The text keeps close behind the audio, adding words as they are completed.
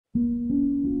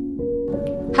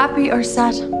Happy or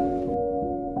sad? Sad.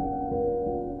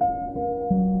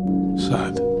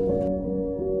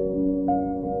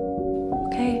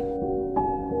 Okay.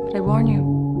 But I warn you,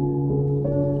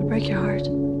 it'll break your heart.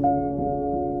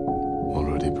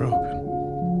 Already broken.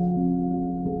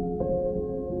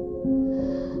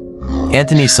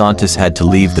 Antony Santos had to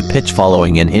leave the pitch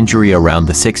following an injury around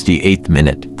the 68th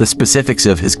minute. The specifics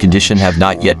of his condition have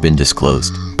not yet been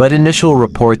disclosed, but initial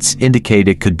reports indicate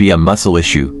it could be a muscle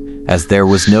issue, as there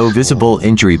was no visible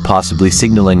injury, possibly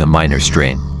signaling a minor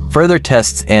strain. Further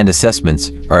tests and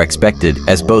assessments are expected,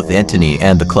 as both Antony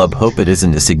and the club hope it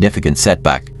isn't a significant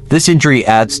setback. This injury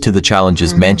adds to the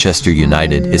challenges Manchester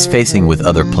United is facing, with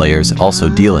other players also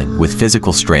dealing with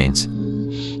physical strains.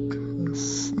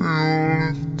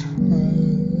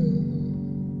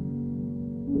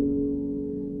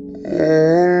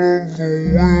 All of the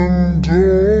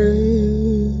windows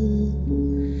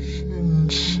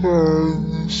inside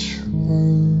this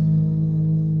room,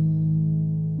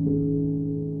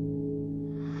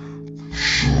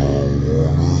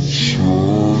 the shower